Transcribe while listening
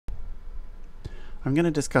I'm going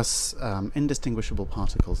to discuss indistinguishable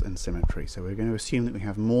particles in symmetry. So we're going to assume that we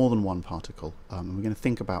have more than one particle, and we're going to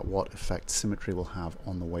think about what effect symmetry will have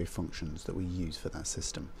on the wave functions that we use for that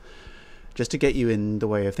system. Just to get you in the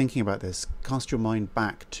way of thinking about this, cast your mind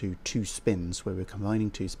back to two spins, where we're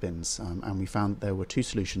combining two spins, and we found there were two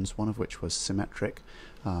solutions, one of which was symmetric,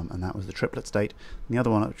 and that was the triplet state, and the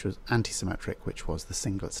other one which was anti-symmetric, which was the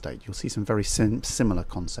singlet state. You'll see some very similar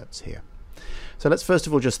concepts here. So let's first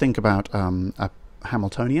of all just think about a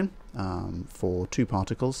Hamiltonian for two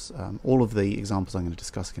particles. All of the examples I'm going to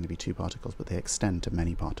discuss are going to be two particles, but they extend to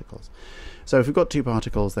many particles. So if we've got two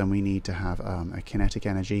particles, then we need to have a kinetic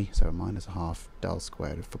energy, so minus a half del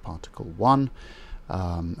squared for particle 1,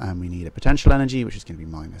 and we need a potential energy, which is going to be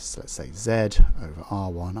minus, let's say, Z over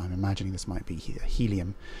R1. I'm imagining this might be a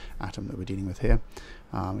helium atom that we're dealing with here.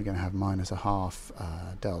 We're going to have minus a half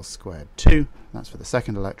del squared 2, that's for the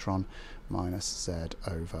second electron, minus Z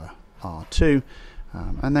over R2,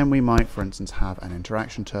 and then we might, for instance, have an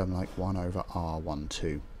interaction term like 1 over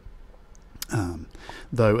R12.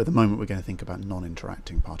 Though at the moment we're going to think about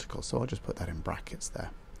non-interacting particles, so I'll just put that in brackets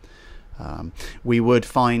there. We would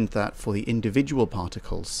find that for the individual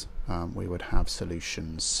particles we would have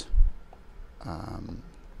solutions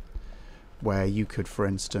where you could, for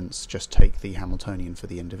instance, just take the Hamiltonian for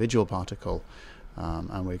the individual particle,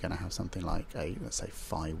 and we're going to have something like a, let's say,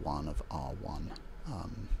 phi 1 of R1,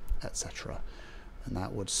 etc. And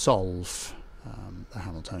that would solve the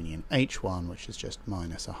Hamiltonian H1, which is just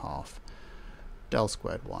minus a half del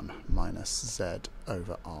squared 1 minus Z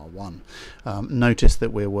over R1. Notice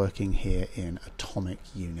that we're working here in atomic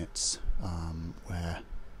units, where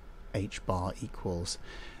H bar equals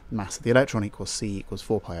mass of the electron equals C equals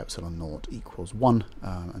 4 pi epsilon naught equals 1,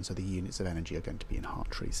 and so the units of energy are going to be in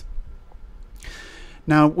Hartrees.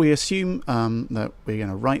 Now we assume that we're going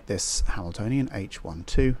to write this Hamiltonian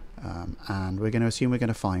H12, and we're going to assume we're going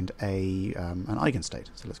to find an eigenstate.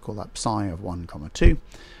 So let's call that psi of 1, 2,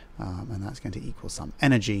 and that's going to equal some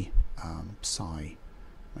energy, psi,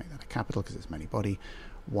 make that a capital because it's many body,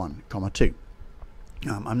 1, 2.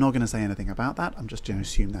 I'm not going to say anything about that, I'm just going to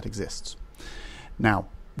assume that exists. Now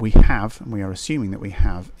we are assuming that we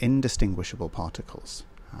have indistinguishable particles.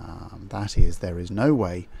 That is, there is no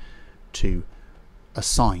way to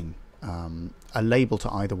assign a label to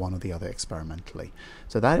either one or the other experimentally.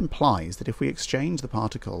 So that implies that if we exchange the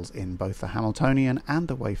particles in both the Hamiltonian and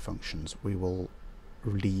the wave functions, we will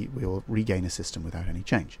regain a system without any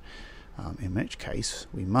change. In which case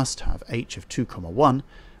we must have H of 2, 1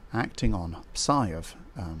 acting on psi of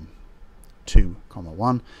 2,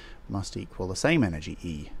 1 must equal the same energy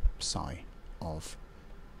E psi of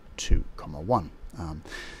 2, 1.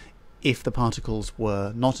 If the particles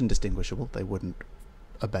were not indistinguishable, they wouldn't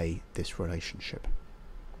obey this relationship.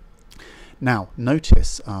 Now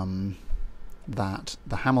notice that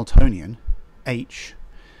the Hamiltonian H,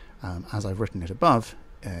 as I've written it above,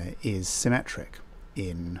 is symmetric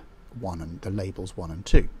in the labels 1 and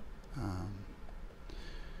 2.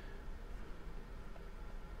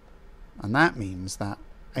 And that means that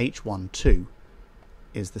H12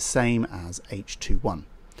 is the same as H21.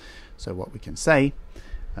 So what we can say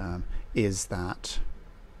is that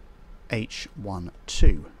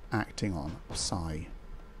H12 acting on psi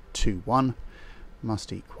 21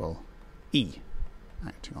 must equal E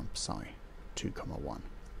acting on psi 2, 1.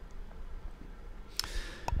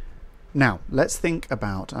 Now let's think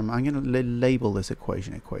about, I'm going to label this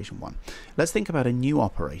equation 1. Let's think about a new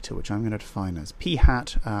operator which I'm going to define as p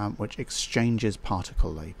hat, which exchanges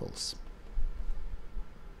particle labels.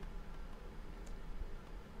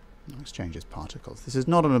 Exchanges particles. This is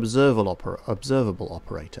not an observable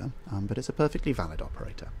operator, but it's a perfectly valid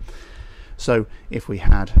operator. So if we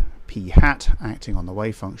had p hat acting on the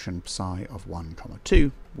wave function psi of 1,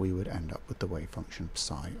 2, we would end up with the wave function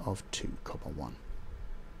psi of 2, 1.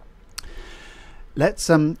 Let's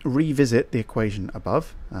revisit the equation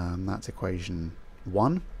above. That's equation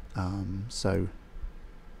 1. So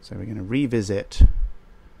we're going to revisit.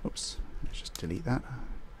 Oops, let's just delete that.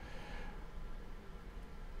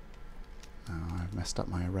 Oh, I've messed up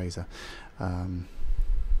my eraser. I'm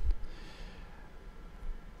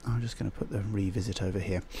just going to put the revisit over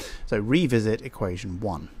here. So revisit equation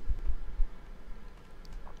 1.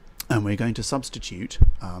 And we're going to substitute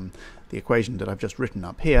the equation that I've just written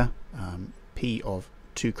up here, P of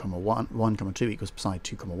 2, 1, 2 equals psi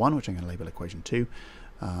 2, 1, which I'm going to label equation 2,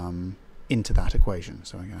 into that equation.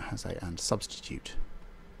 So I'm going to say and substitute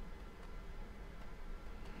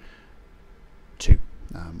 2.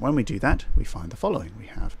 When we do that, we find the following. We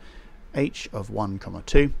have H of 1,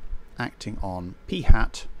 2 acting on p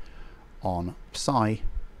hat on psi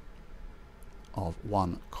of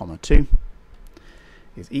 1, 2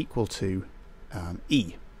 is equal to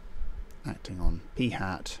E acting on p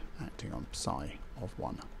hat acting on psi of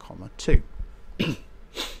 1 comma 2.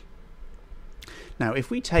 Now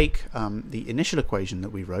if we take the initial equation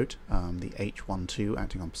that we wrote, the h12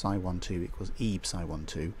 acting on psi 12 equals E psi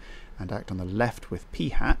 12, and act on the left with p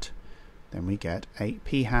hat, then we get a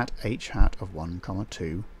p hat h hat of 1 comma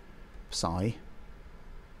 2 psi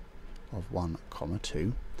of 1 comma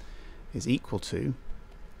 2 is equal to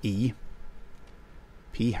E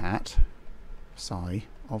p hat psi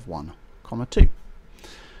of 1 comma 2.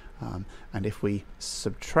 And if we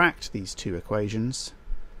subtract these two equations,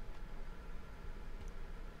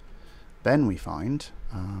 then we find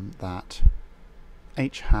that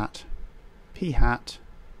h hat p hat,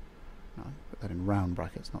 no, put that in round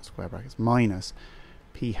brackets, not square brackets, minus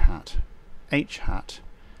p hat h hat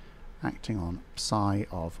acting on psi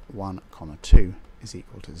of 1 comma 2 is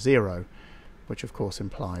equal to 0, which of course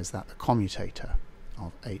implies that the commutator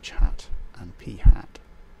of h hat and p hat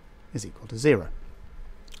is equal to 0.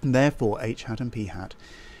 And therefore h hat and p hat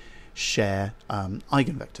share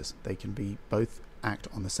eigenvectors. They can be both act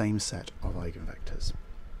on the same set of eigenvectors.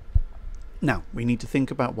 Now we need to think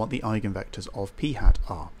about what the eigenvectors of p hat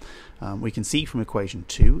are. We can see from equation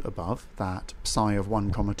 2 above that psi of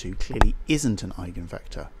 1 comma 2 clearly isn't an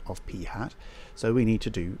eigenvector of p hat, so we need to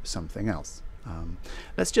do something else.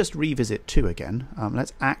 Let's just revisit 2 again.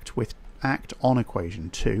 Let's act on equation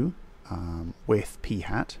 2 with p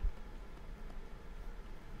hat.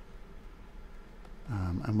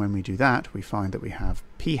 And when we do that, we find that we have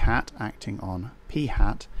p hat acting on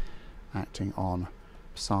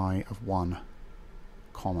psi of 1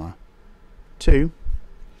 comma 2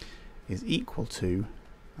 is equal to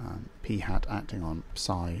p hat acting on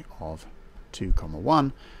psi of 2 comma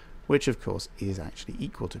 1, which of course is actually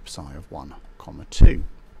equal to psi of 1 comma 2.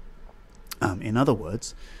 In other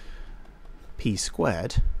words, p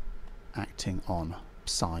squared acting on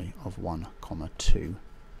psi of 1 comma 2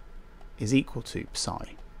 is equal to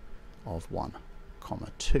psi of 1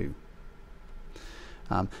 comma 2.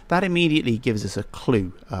 That immediately gives us a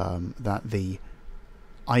clue that the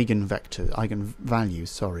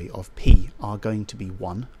eigenvalues of p are going to be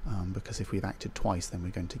 1, because if we've acted twice then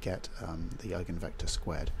we're going to get the eigenvector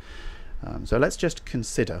squared. So let's just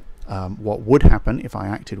consider what would happen if I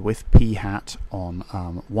acted with p hat on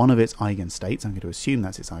one of its eigenstates. I'm going to assume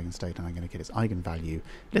that's its eigenstate, and I'm going to get its eigenvalue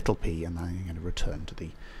little p, and then I'm going to return to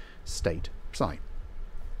the state psi.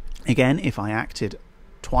 Again, if I acted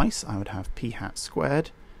twice, I would have p hat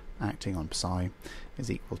squared acting on psi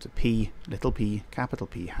is equal to p little p capital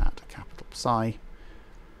P hat capital psi,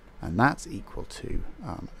 and that's equal to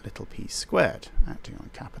little p squared acting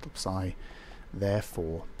on capital psi.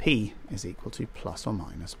 Therefore p is equal to plus or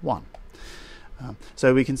minus 1.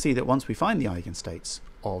 So we can see that once we find the eigenstates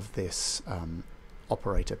of this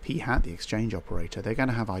operator p hat, the exchange operator, they're going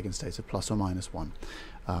to have eigenstates of plus or minus 1.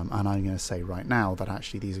 And I'm going to say right now that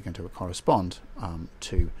actually these are going to correspond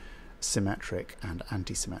to symmetric and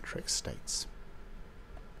anti-symmetric states.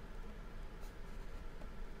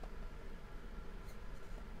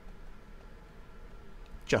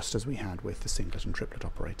 Just as we had with the singlet and triplet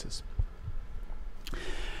operators.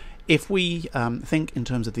 If we think in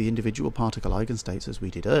terms of the individual particle eigenstates as we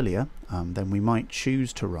did earlier, then we might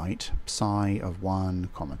choose to write psi of 1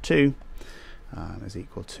 comma 2 is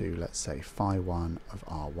equal to, let's say, phi 1 of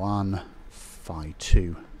R1, phi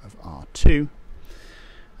 2 of R2,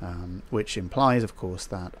 which implies, of course,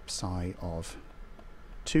 that psi of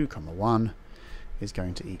 2 comma 1 is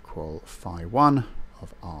going to equal phi 1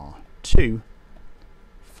 of R2,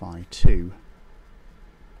 phi 2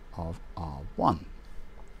 of R1.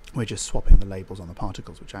 We're just swapping the labels on the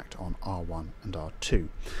particles which act on R1 and R2.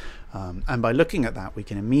 And by looking at that, we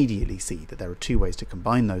can immediately see that there are two ways to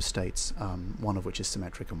combine those states, one of which is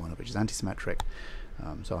symmetric and one of which is antisymmetric.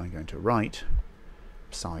 So I'm going to write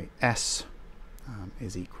psi s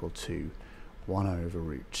is equal to 1 over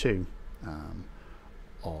root 2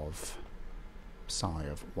 of psi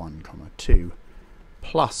of 1 comma 2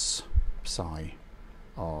 plus psi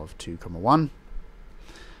of 2 comma 1.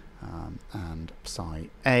 And psi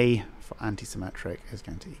a for antisymmetric is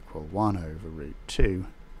going to equal 1 over root 2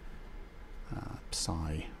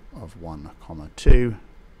 psi of 1 comma 2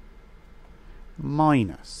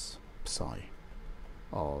 minus psi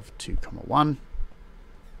of 2 comma 1.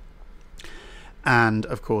 And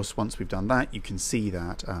of course, once we've done that, you can see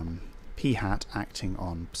that p hat acting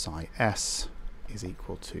on psi s is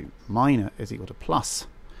equal to plus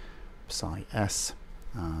psi s,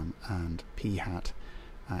 and p hat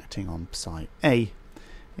acting on psi a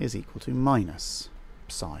is equal to minus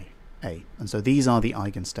psi A. And so these are the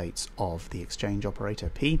eigenstates of the exchange operator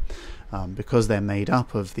P. Because they're made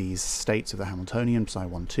up of these states of the Hamiltonian,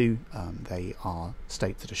 psi1, 2, they are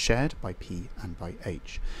states that are shared by P and by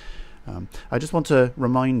H. I just want to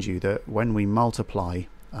remind you that when we multiply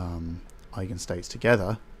eigenstates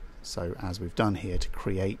together, so as we've done here to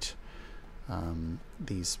create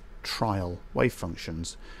these trial wave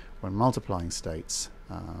functions, when multiplying states,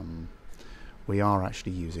 we are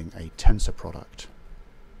actually using a tensor product.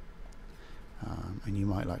 And you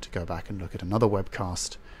might like to go back and look at another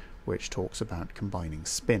webcast which talks about combining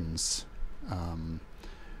spins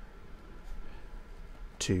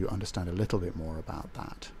to understand a little bit more about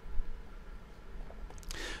that.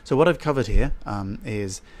 So what I've covered here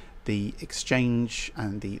is the exchange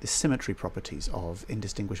and the symmetry properties of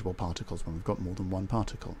indistinguishable particles when we've got more than one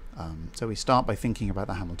particle. So we start by thinking about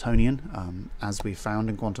the Hamiltonian. As we've found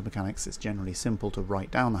in quantum mechanics, it's generally simple to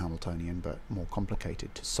write down the Hamiltonian, but more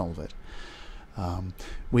complicated to solve it.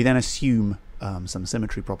 We then assume some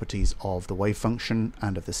symmetry properties of the wave function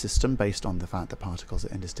and of the system based on the fact that particles are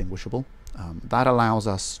indistinguishable. That allows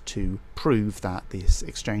us to prove that this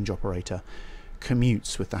exchange operator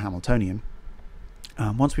commutes with the Hamiltonian.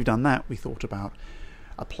 Once we've done that, we thought about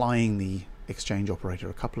applying the exchange operator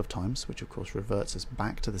a couple of times, which of course reverts us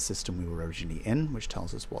back to the system we were originally in, which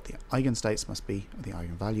tells us what the eigenstates must be, or the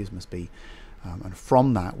eigenvalues must be, and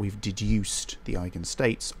from that we've deduced the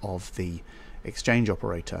eigenstates of the exchange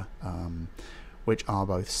operator, which are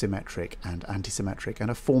both symmetric and anti-symmetric and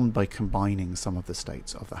are formed by combining some of the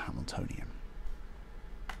states of the Hamiltonian.